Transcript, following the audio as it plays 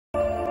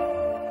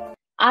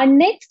Our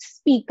next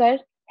speaker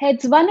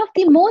heads one of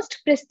the most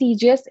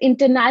prestigious,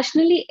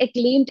 internationally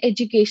acclaimed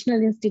educational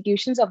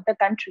institutions of the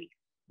country,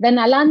 the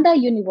Nalanda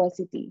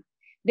University.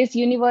 This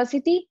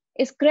university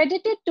is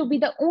credited to be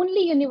the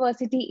only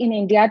university in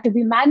India to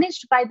be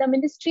managed by the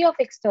Ministry of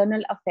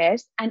External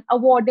Affairs and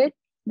awarded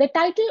the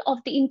title of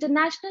the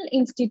International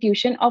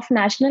Institution of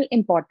National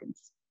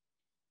Importance.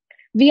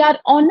 We are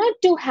honored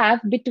to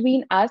have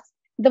between us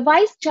the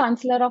Vice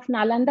Chancellor of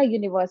Nalanda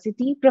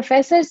University,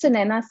 Professor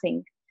Sunaina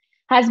Singh,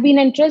 has been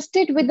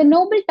entrusted with the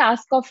noble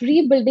task of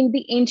rebuilding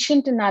the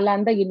ancient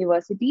Nalanda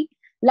University,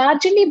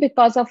 largely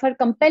because of her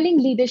compelling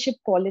leadership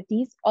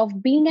qualities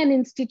of being an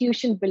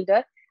institution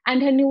builder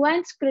and her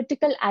nuanced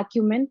critical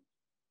acumen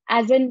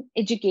as an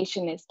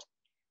educationist.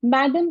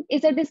 Madam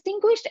is a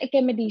distinguished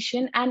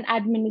academician and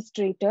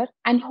administrator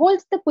and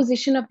holds the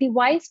position of the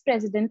Vice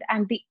President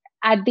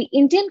at the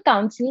Indian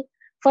Council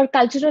for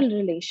Cultural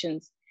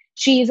Relations.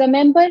 She is a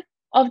member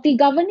of the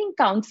Governing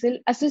Council,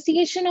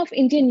 Association of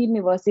Indian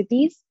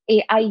Universities,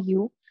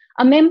 AIU,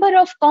 a member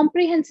of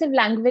Comprehensive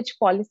Language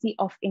Policy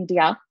of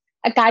India,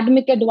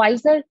 academic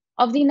advisor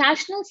of the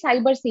National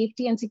Cyber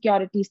Safety and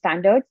Security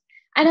Standards,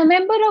 and a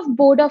member of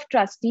Board of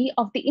Trustee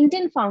of the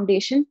Indian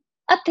Foundation,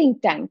 a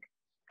think tank.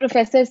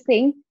 Professor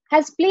Singh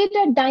has played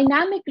a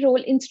dynamic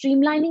role in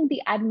streamlining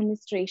the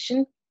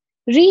administration,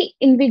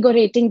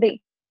 reinvigorating the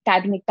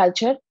academic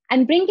culture,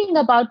 and bringing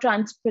about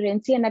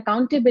transparency and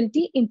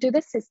accountability into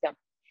the system.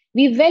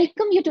 We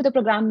welcome you to the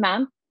program,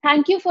 ma'am.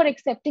 Thank you for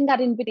accepting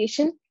our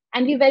invitation,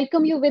 and we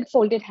welcome you with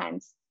folded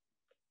hands.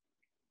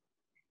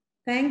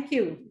 Thank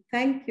you.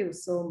 Thank you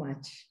so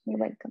much. You're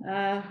welcome.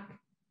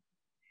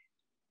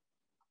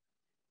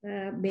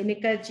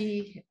 Menaka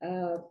ji,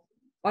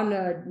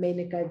 honored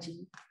Menaka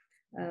ji,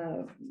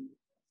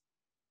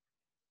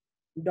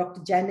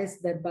 Dr.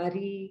 Janice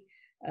Darbari,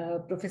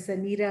 Professor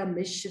Neera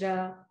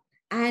Mishra,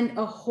 and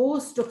a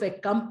host of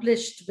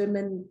accomplished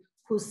women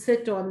who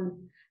sit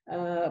on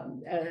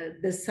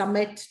the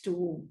summit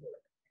to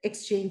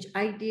exchange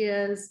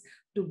ideas,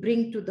 to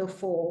bring to the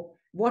fore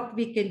what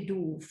we can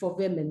do for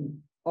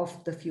women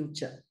of the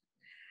future.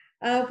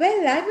 Well,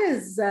 I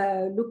was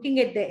looking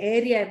at the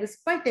area. I was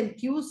quite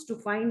enthused to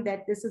find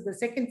that this is the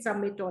second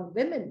summit on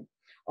women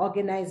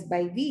organized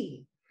by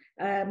we.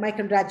 My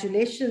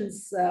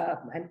congratulations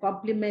and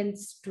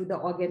compliments to the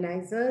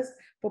organizers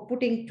for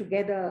putting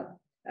together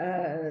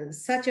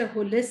such a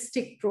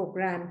holistic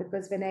program,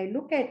 because when I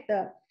look at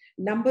the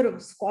number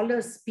of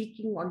scholars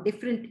speaking on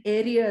different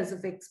areas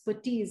of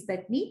expertise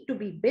that need to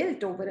be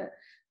built over a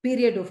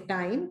period of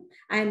time,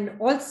 and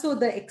also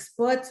the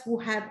experts who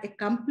have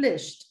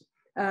accomplished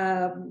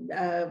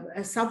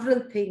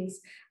several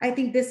things, I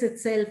think this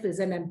itself is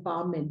an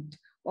empowerment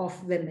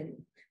of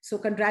women. So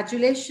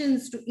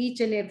congratulations to each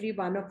and every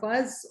one of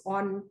us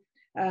on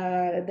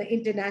the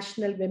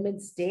International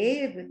Women's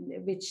Day,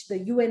 which the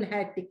UN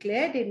had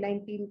declared in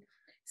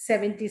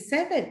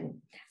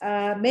 1977.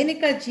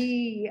 Menaka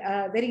ji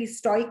very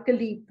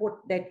stoically put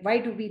that why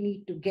do we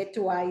need to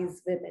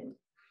ghettoize women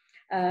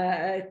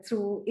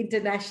through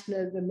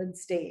International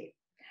Women's Day?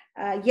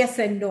 Yes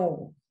and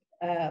no,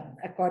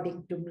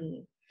 according to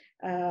me.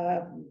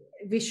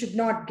 We should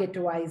not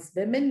ghettoize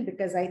women,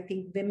 because I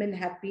think women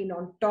have been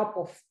on top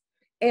of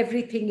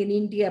everything in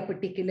India,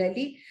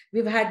 particularly.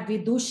 We've had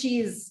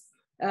Vidushis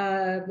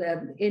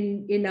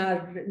in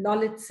our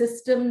knowledge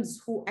systems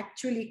who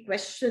actually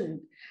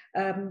questioned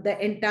the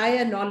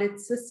entire knowledge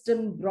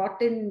system,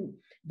 brought in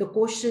the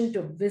quotient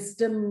of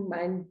wisdom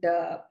and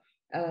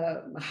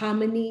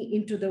harmony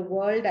into the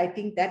world. I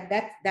think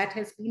that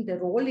has been the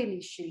role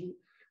initially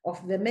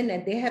of women,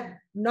 and they have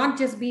not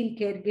just been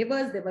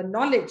caregivers, they were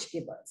knowledge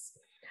givers.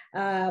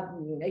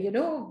 You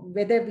know,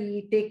 whether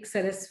we take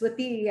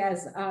Saraswati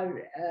as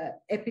our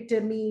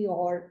epitome,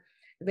 or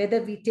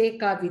whether we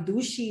take our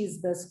Vidushis,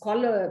 the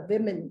scholar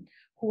women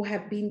who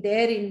have been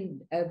there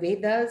in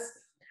Vedas.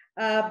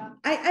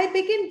 I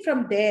begin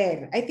from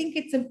there. I think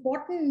it's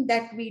important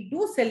that we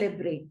do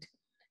celebrate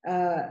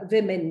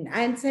women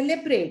and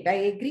celebrate.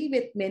 I agree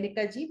with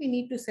Menaka ji, we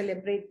need to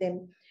celebrate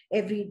them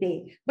every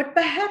day. But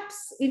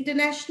perhaps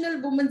International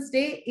Women's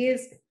Day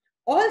is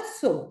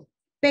also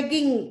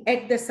pegging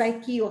at the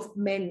psyche of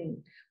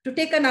men to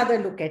take another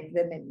look at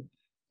women,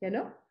 you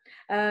know,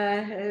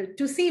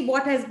 to see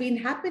what has been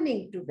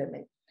happening to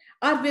women.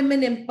 Are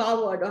women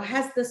empowered, or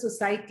has the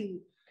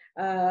society,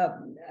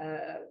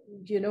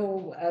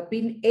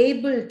 been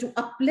able to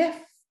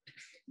uplift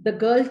the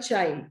girl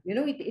child? You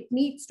know, it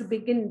needs to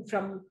begin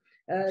from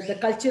the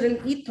cultural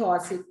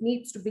ethos. It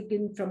needs to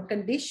begin from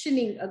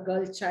conditioning a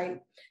girl child,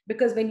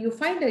 because when you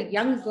find a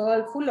young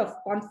girl full of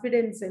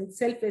confidence and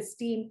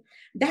self-esteem,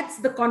 that's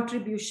the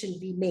contribution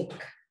we make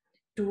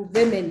to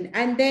women,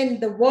 and then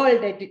the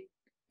world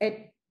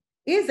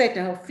is at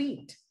her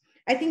feet.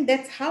 I think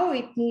that's how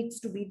it needs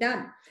to be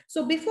done.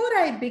 So before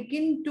I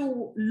begin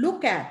to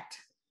look at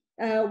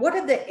what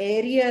are the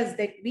areas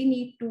that we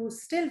need to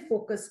still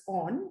focus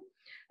on,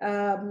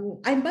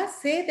 I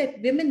must say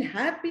that women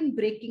have been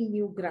breaking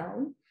new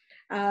ground.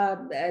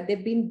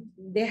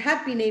 They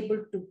have been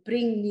able to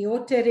bring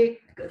neoteric,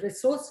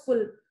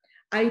 resourceful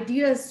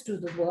ideas to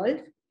the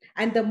world.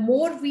 And the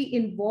more we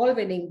involve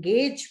and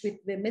engage with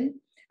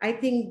women, I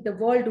think the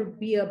world would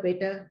be a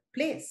better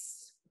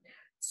place.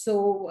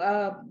 So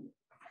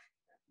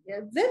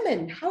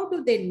women, how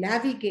do they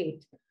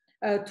navigate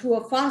through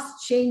a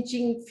fast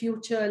changing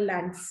future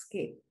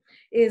landscape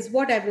is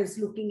what I was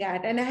looking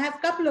at. And I have a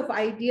couple of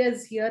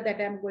ideas here that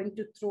I'm going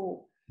to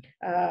throw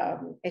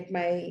at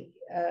my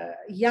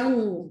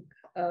young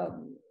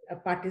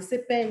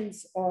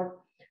participants or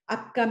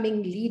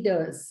upcoming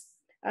leaders.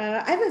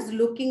 I was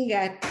looking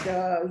at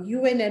the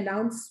UN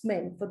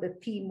announcement for the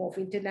theme of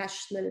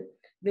International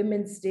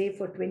Women's Day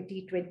for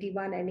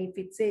 2021. And if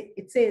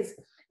it says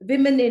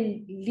women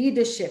in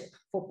leadership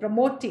for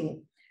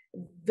promoting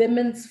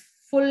women's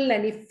full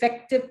and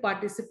effective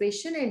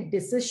participation and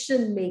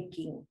decision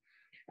making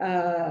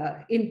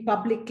in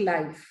public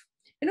life.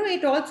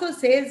 It also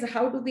says,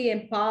 how do we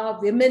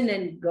empower women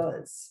and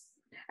girls?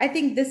 I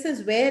think this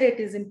is where it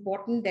is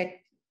important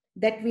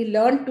that we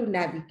learn to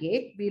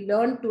navigate, we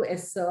learn to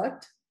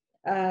assert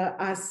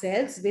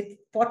ourselves with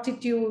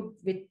fortitude,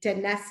 with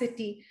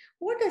tenacity.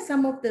 What are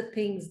some of the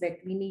things that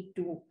we need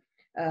to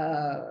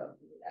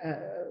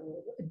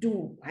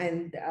do?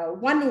 And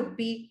one would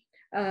be,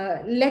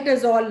 let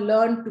us all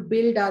learn to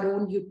build our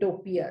own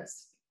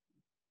utopias.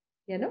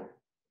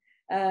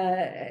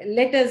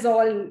 Let us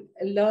all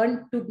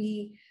learn to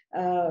be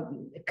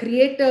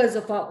creators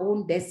of our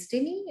own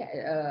destiny,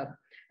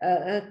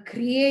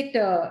 create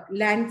a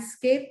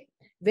landscape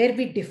where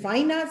we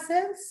define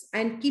ourselves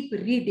and keep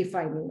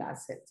redefining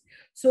ourselves.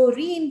 So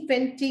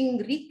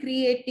reinventing,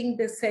 recreating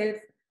the self,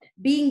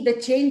 being the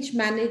change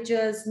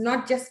managers,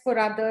 not just for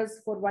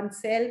others, for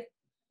oneself,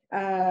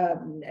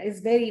 is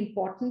very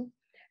important.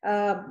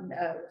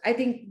 I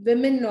think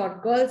women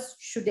or girls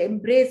should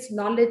embrace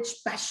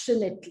knowledge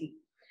passionately,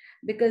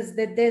 because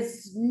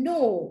there's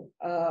no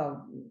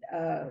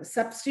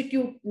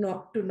substitute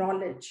to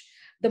knowledge.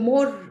 The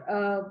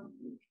more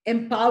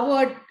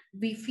empowered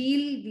we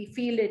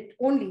feel it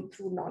only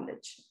through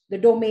knowledge, the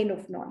domain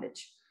of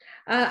knowledge.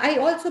 I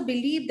also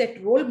believe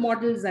that role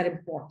models are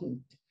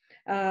important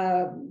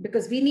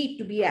because we need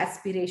to be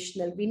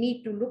aspirational. We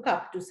need to look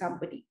up to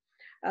somebody.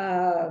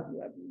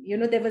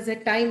 There was a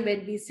time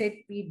when we said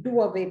we do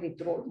away with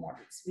role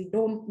models. We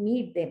don't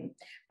need them.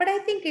 But I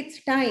think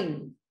it's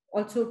time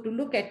also to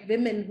look at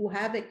women who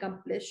have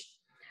accomplished,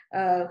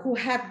 who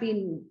have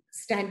been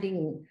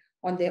standing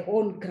on their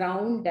own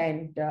ground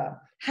and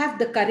have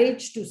the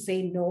courage to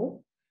say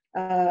no.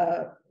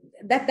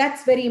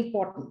 That's very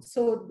important.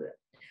 So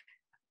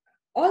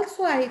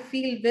also I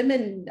feel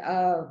women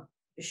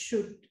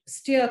should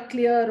steer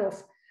clear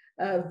of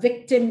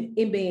victim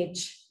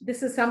image.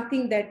 This is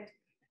something that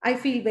I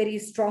feel very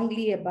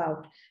strongly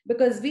about,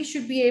 because we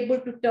should be able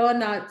to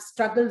turn our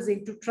struggles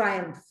into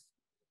triumphs.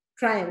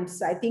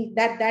 I think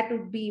that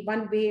would be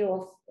one way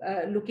of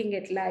looking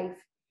at life.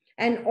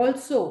 And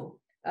also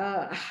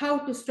how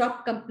to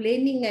stop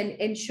complaining and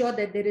ensure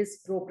that there is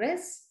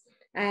progress.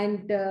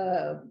 And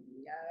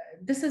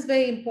this is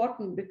very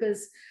important,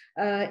 because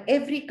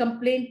every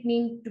complaint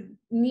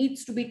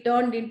needs to be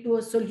turned into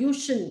a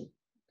solution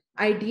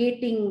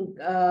ideating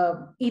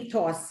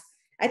ethos.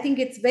 I think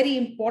it's very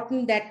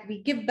important that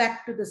we give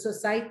back to the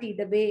society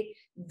the way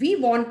we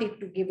want it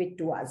to give it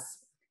to us.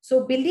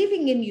 So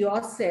believing in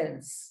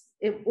yourselves,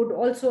 it would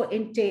also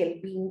entail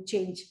being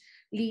change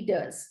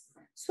leaders.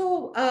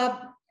 So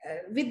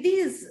with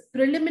these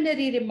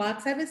preliminary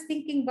remarks, I was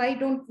thinking, why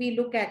don't we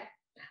look at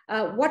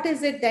what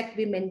is it that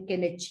women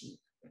can achieve?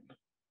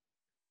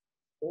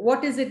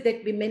 What is it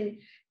that women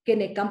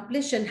can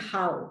accomplish, and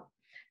how?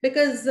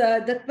 Because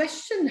the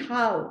question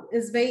how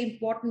is very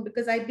important,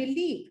 because I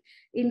believe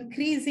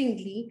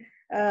increasingly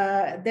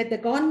that the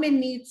government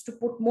needs to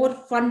put more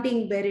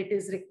funding where it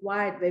is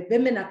required, where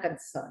women are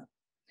concerned.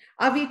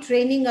 Are we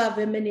training our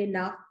women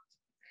enough?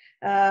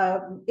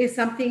 Is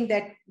something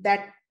that's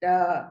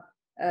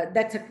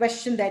a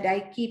question that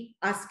I keep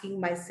asking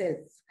myself.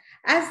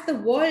 As the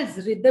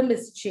world's rhythm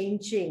is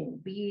changing,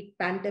 be it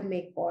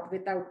pandemic or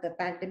without the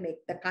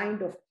pandemic, the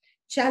kind of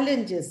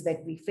challenges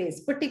that we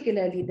face,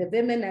 particularly the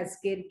women as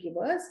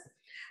caregivers,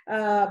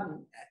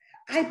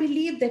 I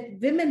believe that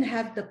women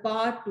have the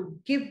power to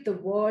give the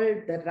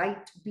world the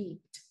right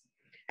beat.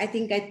 I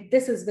think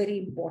this is very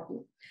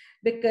important,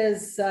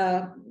 because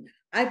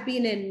I've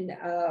been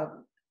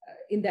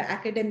in the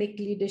academic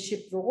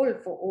leadership role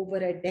for over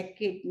a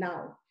decade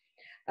now.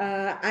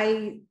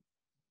 I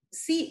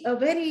see a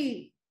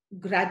very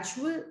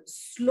gradual,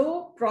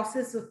 slow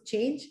process of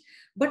change,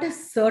 but a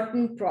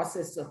certain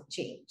process of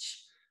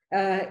change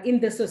in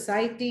the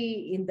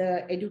society, in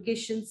the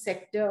education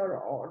sector,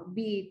 or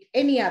be it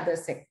any other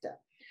sector.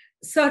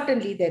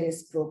 Certainly there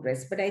is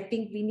progress, but I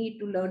think we need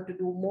to learn to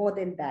do more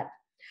than that.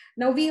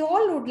 Now, we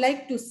all would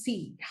like to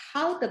see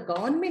how the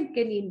government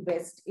can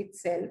invest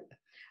itself,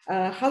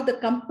 how the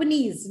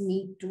companies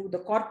need to, the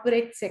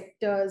corporate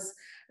sectors,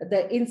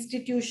 the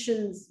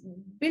institutions.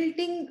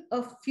 Building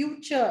a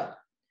future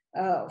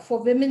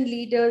for women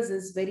leaders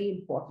is very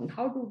important.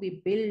 How do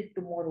we build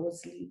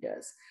tomorrow's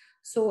leaders?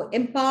 So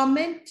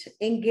empowerment,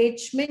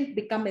 engagement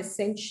become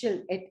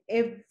essential at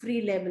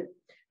every level,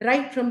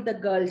 right from the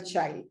girl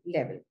child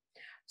level.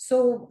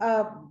 So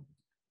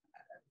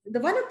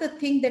one of the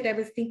things that I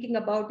was thinking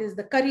about is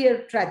the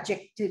career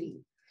trajectory.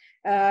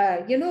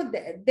 There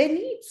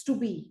needs to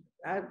be,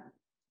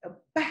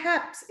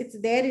 perhaps it's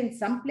there in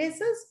some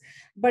places,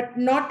 but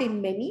not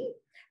in many.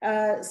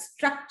 Is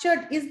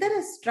there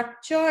a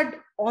structured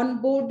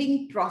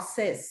onboarding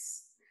process?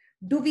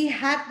 Do we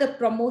have the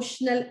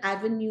promotional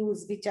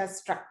avenues which are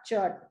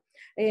structured?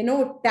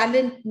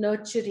 Talent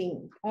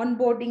nurturing,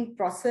 onboarding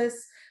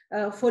process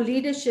for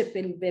leadership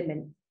in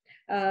women.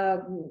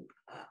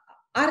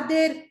 Are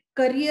there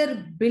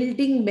career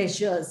building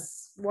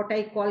measures, what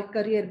I call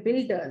career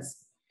builders,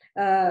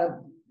 uh,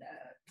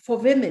 for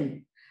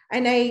women?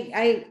 And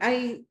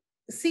I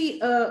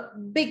see a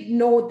big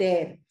no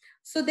there.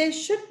 So there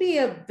should be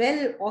a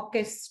well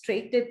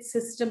orchestrated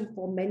system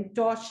for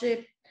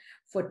mentorship,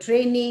 for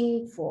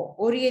training, for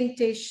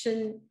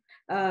orientation,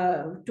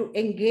 to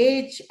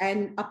engage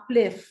and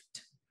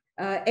uplift,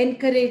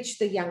 encourage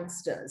the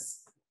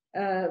youngsters.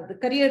 The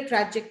career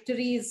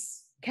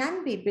trajectories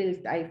can be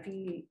built, I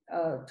feel,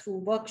 through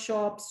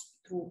workshops,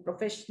 through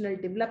professional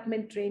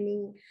development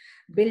training,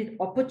 build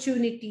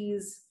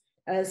opportunities,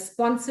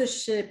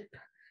 sponsorship,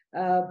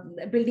 uh,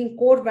 building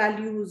core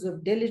values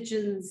of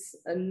diligence,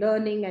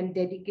 learning, and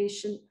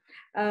dedication.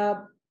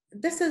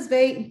 This is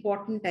very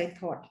important, I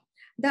thought.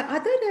 The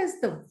other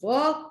is the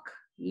work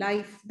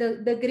life,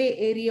 the gray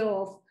area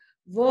of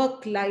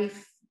work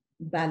life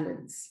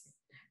balance,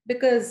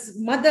 because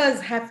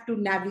mothers have to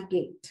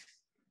navigate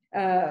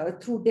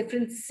through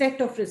different set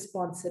of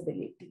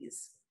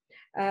responsibilities.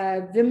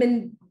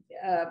 Women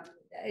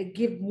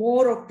give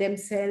more of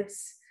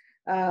themselves,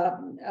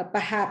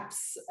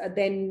 perhaps,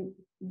 than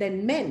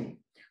men.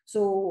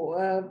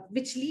 So,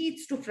 which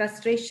leads to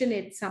frustration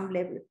at some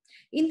level.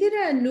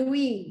 Indira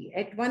Nui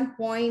at one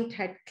point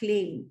had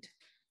claimed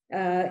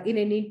in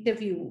an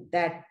interview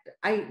that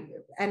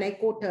and I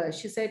quote her,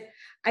 she said,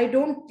 "I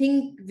don't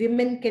think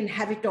women can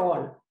have it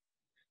all.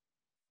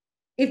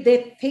 If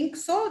they think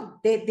so,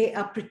 they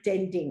are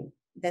pretending."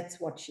 That's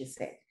what she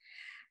said.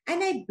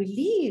 And I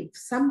believe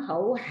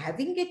somehow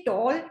having it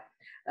all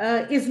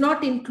is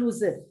not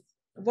inclusive.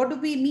 What do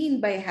we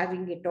mean by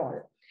having it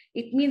all?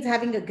 It means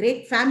having a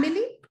great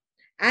family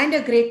and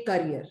a great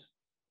career.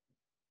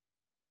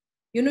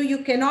 You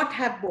cannot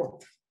have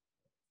both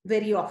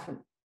very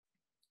often.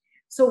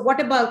 So what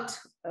about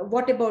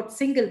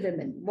single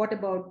women? What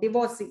about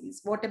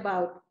divorcees? What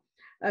about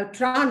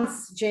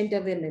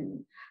transgender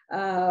women?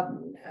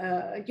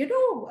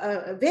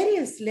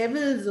 Various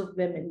levels of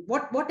women.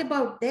 What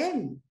about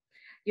them?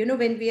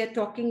 When we are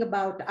talking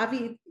about,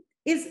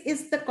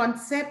 is the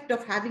concept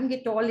of having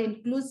it all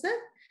inclusive?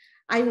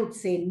 I would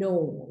say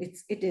no,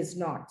 it is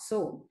not.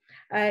 So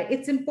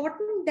it's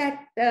important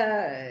that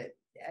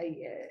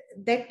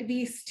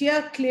we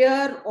steer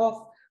clear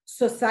of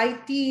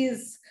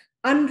society's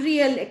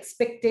unreal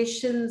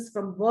expectations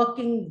from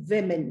working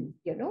women.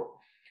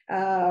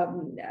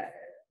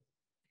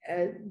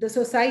 The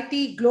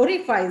society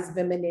glorifies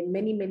women in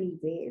many, many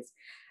ways,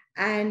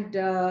 and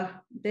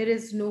there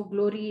is no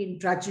glory in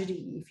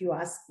drudgery, if you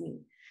ask me.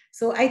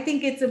 So I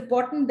think it's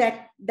important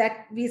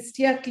that we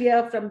steer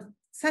clear from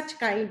such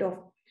kind of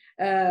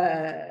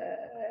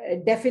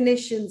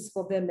definitions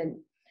for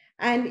women.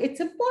 And it's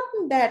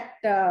important that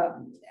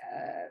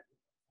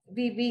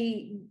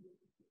we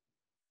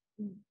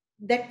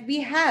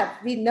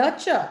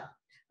nurture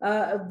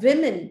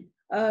women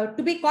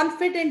to be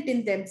confident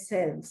in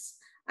themselves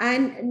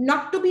and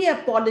not to be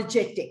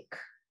apologetic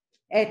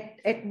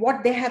at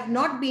what they have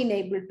not been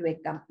able to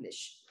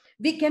accomplish.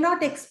 We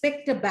cannot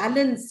expect a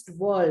balanced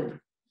world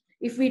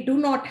if we do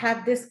not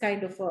have this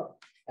kind of a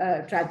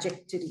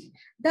trajectory.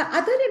 The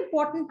other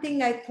important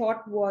thing I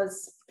thought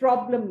was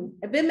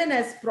women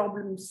as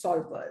problem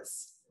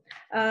solvers.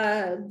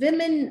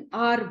 Women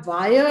are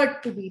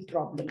wired to be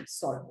problem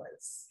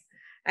solvers.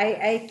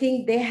 I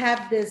think they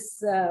have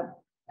this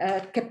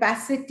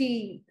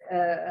capacity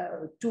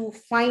to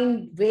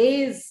find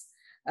ways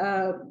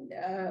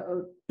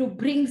to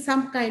bring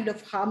some kind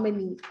of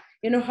harmony,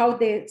 how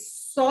they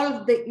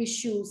solve the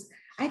issues.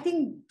 I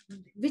think,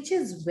 which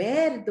is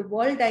where the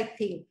world, I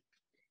think,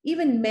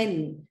 even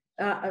men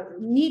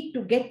need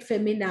to get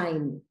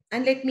feminine.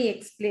 And let me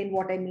explain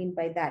what I mean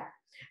by that.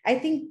 I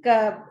think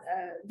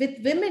with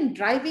women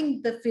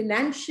driving the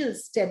financial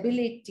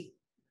stability,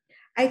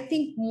 I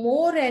think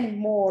more and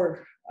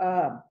more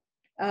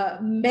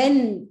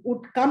men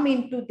would come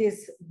into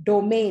this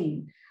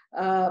domain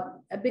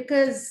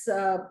because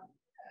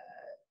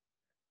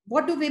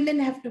what do women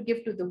have to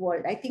give to the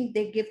world? I think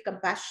they give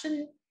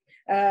compassion,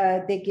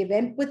 they give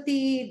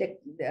empathy,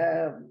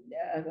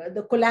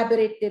 the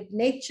collaborative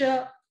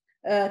nature,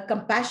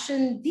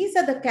 compassion. These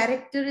are the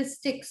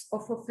characteristics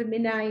of a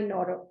feminine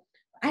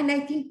and I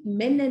think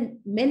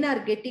men are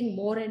getting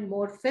more and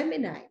more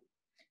feminine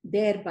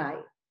thereby.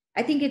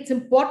 I think it's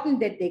important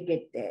that they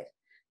get there,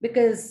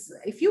 because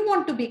if you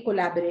want to be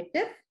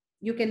collaborative,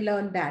 you can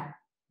learn that.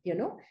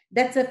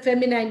 That's a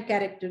feminine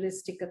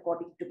characteristic,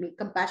 according to me.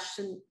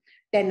 Compassion,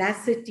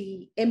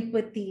 tenacity,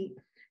 empathy,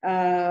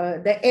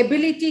 the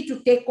ability to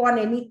take on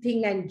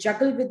anything and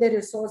juggle with the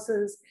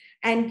resources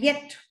and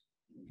yet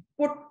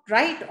put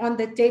right on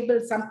the table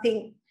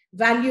something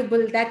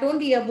valuable that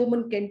only a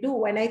woman can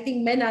do. And I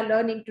think men are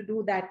learning to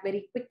do that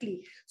very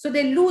quickly. So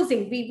they're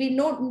losing. We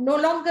no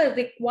longer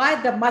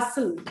require the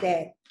muscle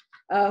there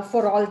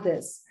for all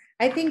this.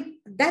 I think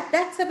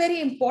that's a very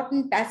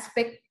important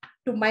aspect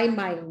to my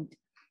mind.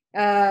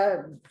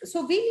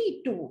 So we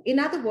need to, in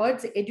other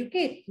words,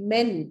 educate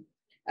men,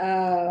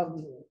 at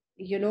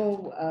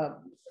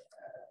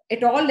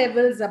all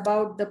levels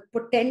about the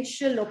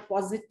potential of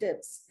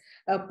positives,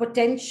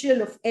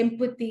 potential of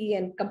empathy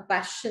and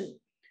compassion.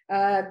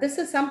 This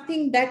is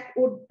something that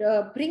would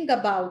bring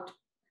about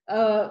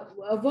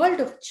a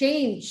world of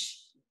change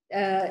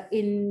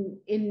in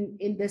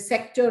the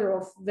sector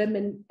of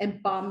women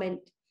empowerment.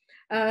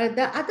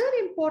 The other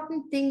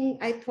important thing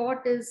I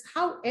thought is,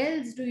 how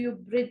else do you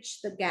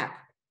bridge the gap,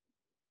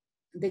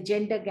 the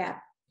gender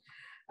gap?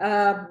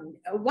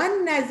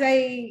 One, as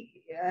I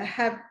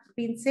have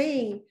been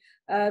saying,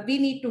 we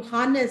need to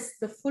harness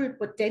the full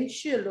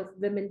potential of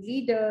women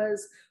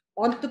leaders,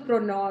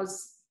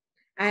 entrepreneurs,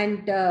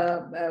 and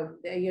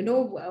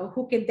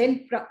who can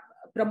then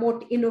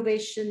promote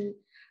innovation,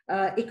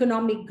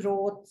 economic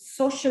growth,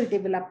 social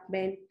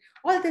development.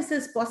 All this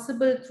is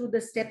possible through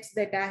the steps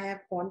that I have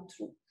gone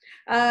through.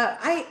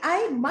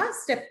 I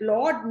must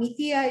applaud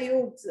Niti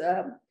Aayog's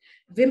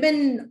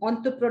women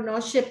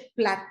entrepreneurship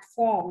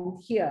platform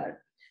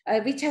here,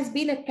 which has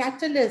been a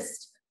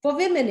catalyst for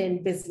women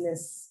in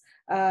business,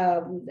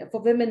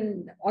 for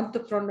women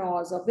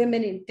entrepreneurs or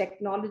women in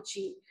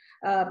technology,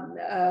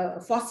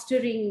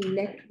 fostering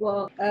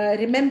network.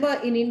 Remember,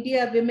 in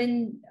India,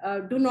 women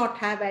do not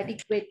have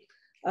adequate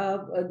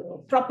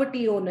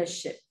property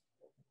ownership,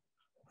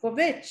 for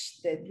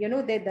which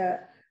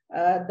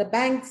the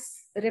banks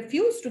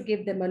refuse to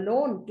give them a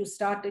loan to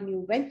start a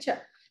new venture.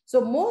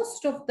 So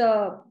most of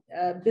the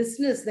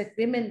business that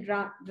women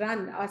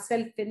run are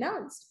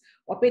self-financed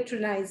or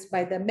patronized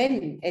by the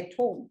men at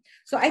home.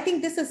 So I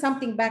think this is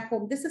something back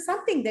home. This is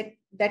something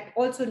that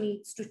also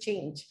needs to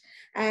change,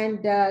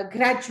 and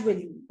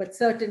gradually, but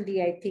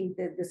certainly I think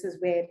that this is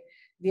where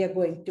we are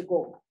going to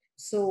go.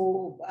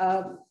 So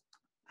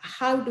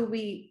how do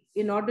we,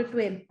 in order to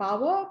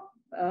empower,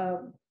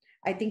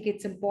 I think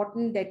it's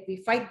important that we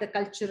fight the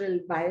cultural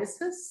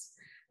biases.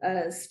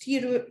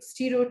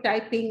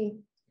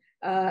 Stereotyping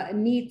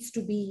needs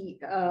to be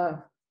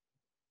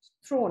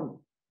thrown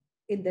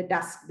in the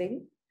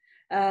dustbin,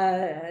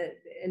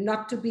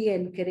 not to be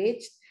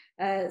encouraged.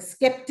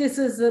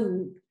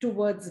 Skepticism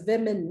towards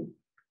women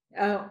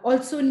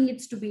also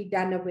needs to be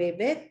done away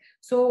with.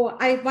 So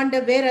I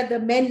wonder, where are the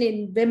men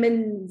in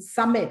Women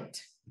Summit?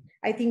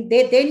 I think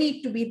they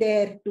need to be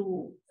there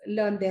to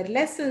learn their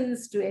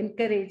lessons, to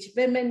encourage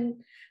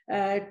women,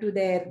 to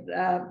their,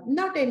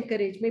 not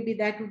encourage, maybe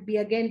that would be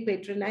again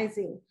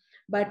patronizing,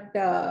 but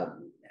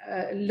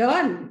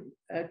learn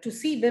to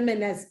see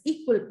women as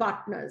equal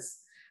partners.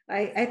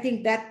 I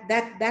think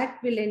that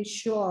will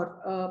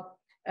ensure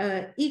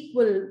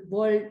equal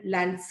world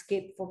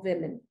landscape for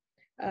women.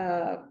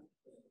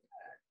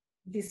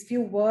 These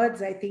few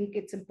words, I think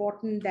it's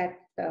important that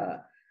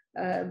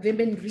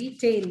women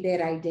retain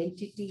their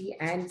identity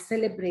and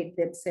celebrate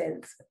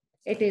themselves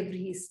at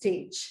every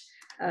stage.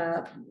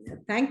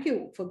 Thank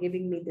you for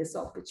giving me this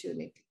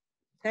opportunity.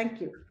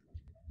 Thank you.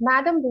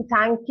 Madam, we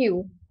thank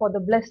you for the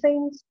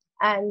blessings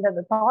and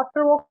the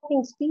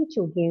thought-provoking speech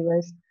you gave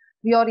us.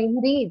 We are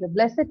indeed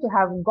blessed to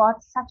have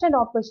got such an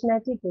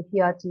opportunity to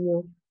hear to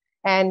you.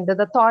 And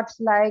the thoughts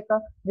like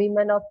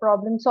women are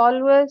problem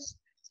solvers,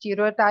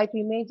 stereotype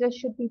images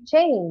should be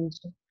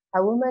changed.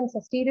 A woman's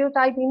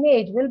stereotype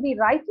image will be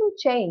rightly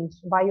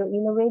changed by your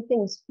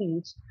innovating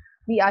speech.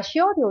 We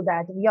assure you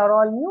that we are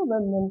all new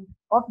women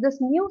of this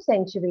new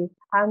century,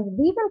 and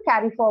we will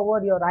carry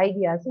forward your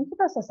ideas into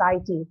the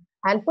society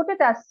and put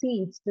it as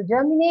seeds to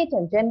germinate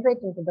and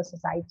generate into the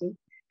society.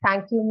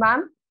 Thank you,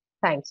 ma'am.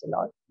 Thanks a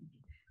lot.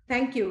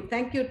 Thank you.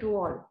 Thank you to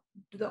all,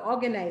 to the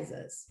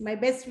organizers. My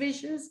best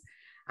wishes.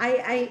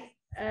 I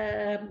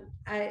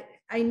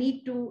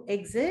need to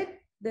exit.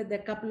 There are a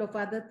couple of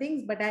other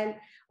things, but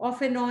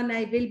off and on,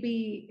 I will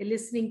be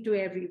listening to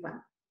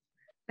everyone.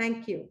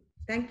 Thank you.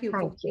 Thank you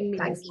for giving me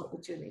this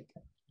opportunity.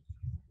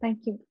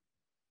 Thank you.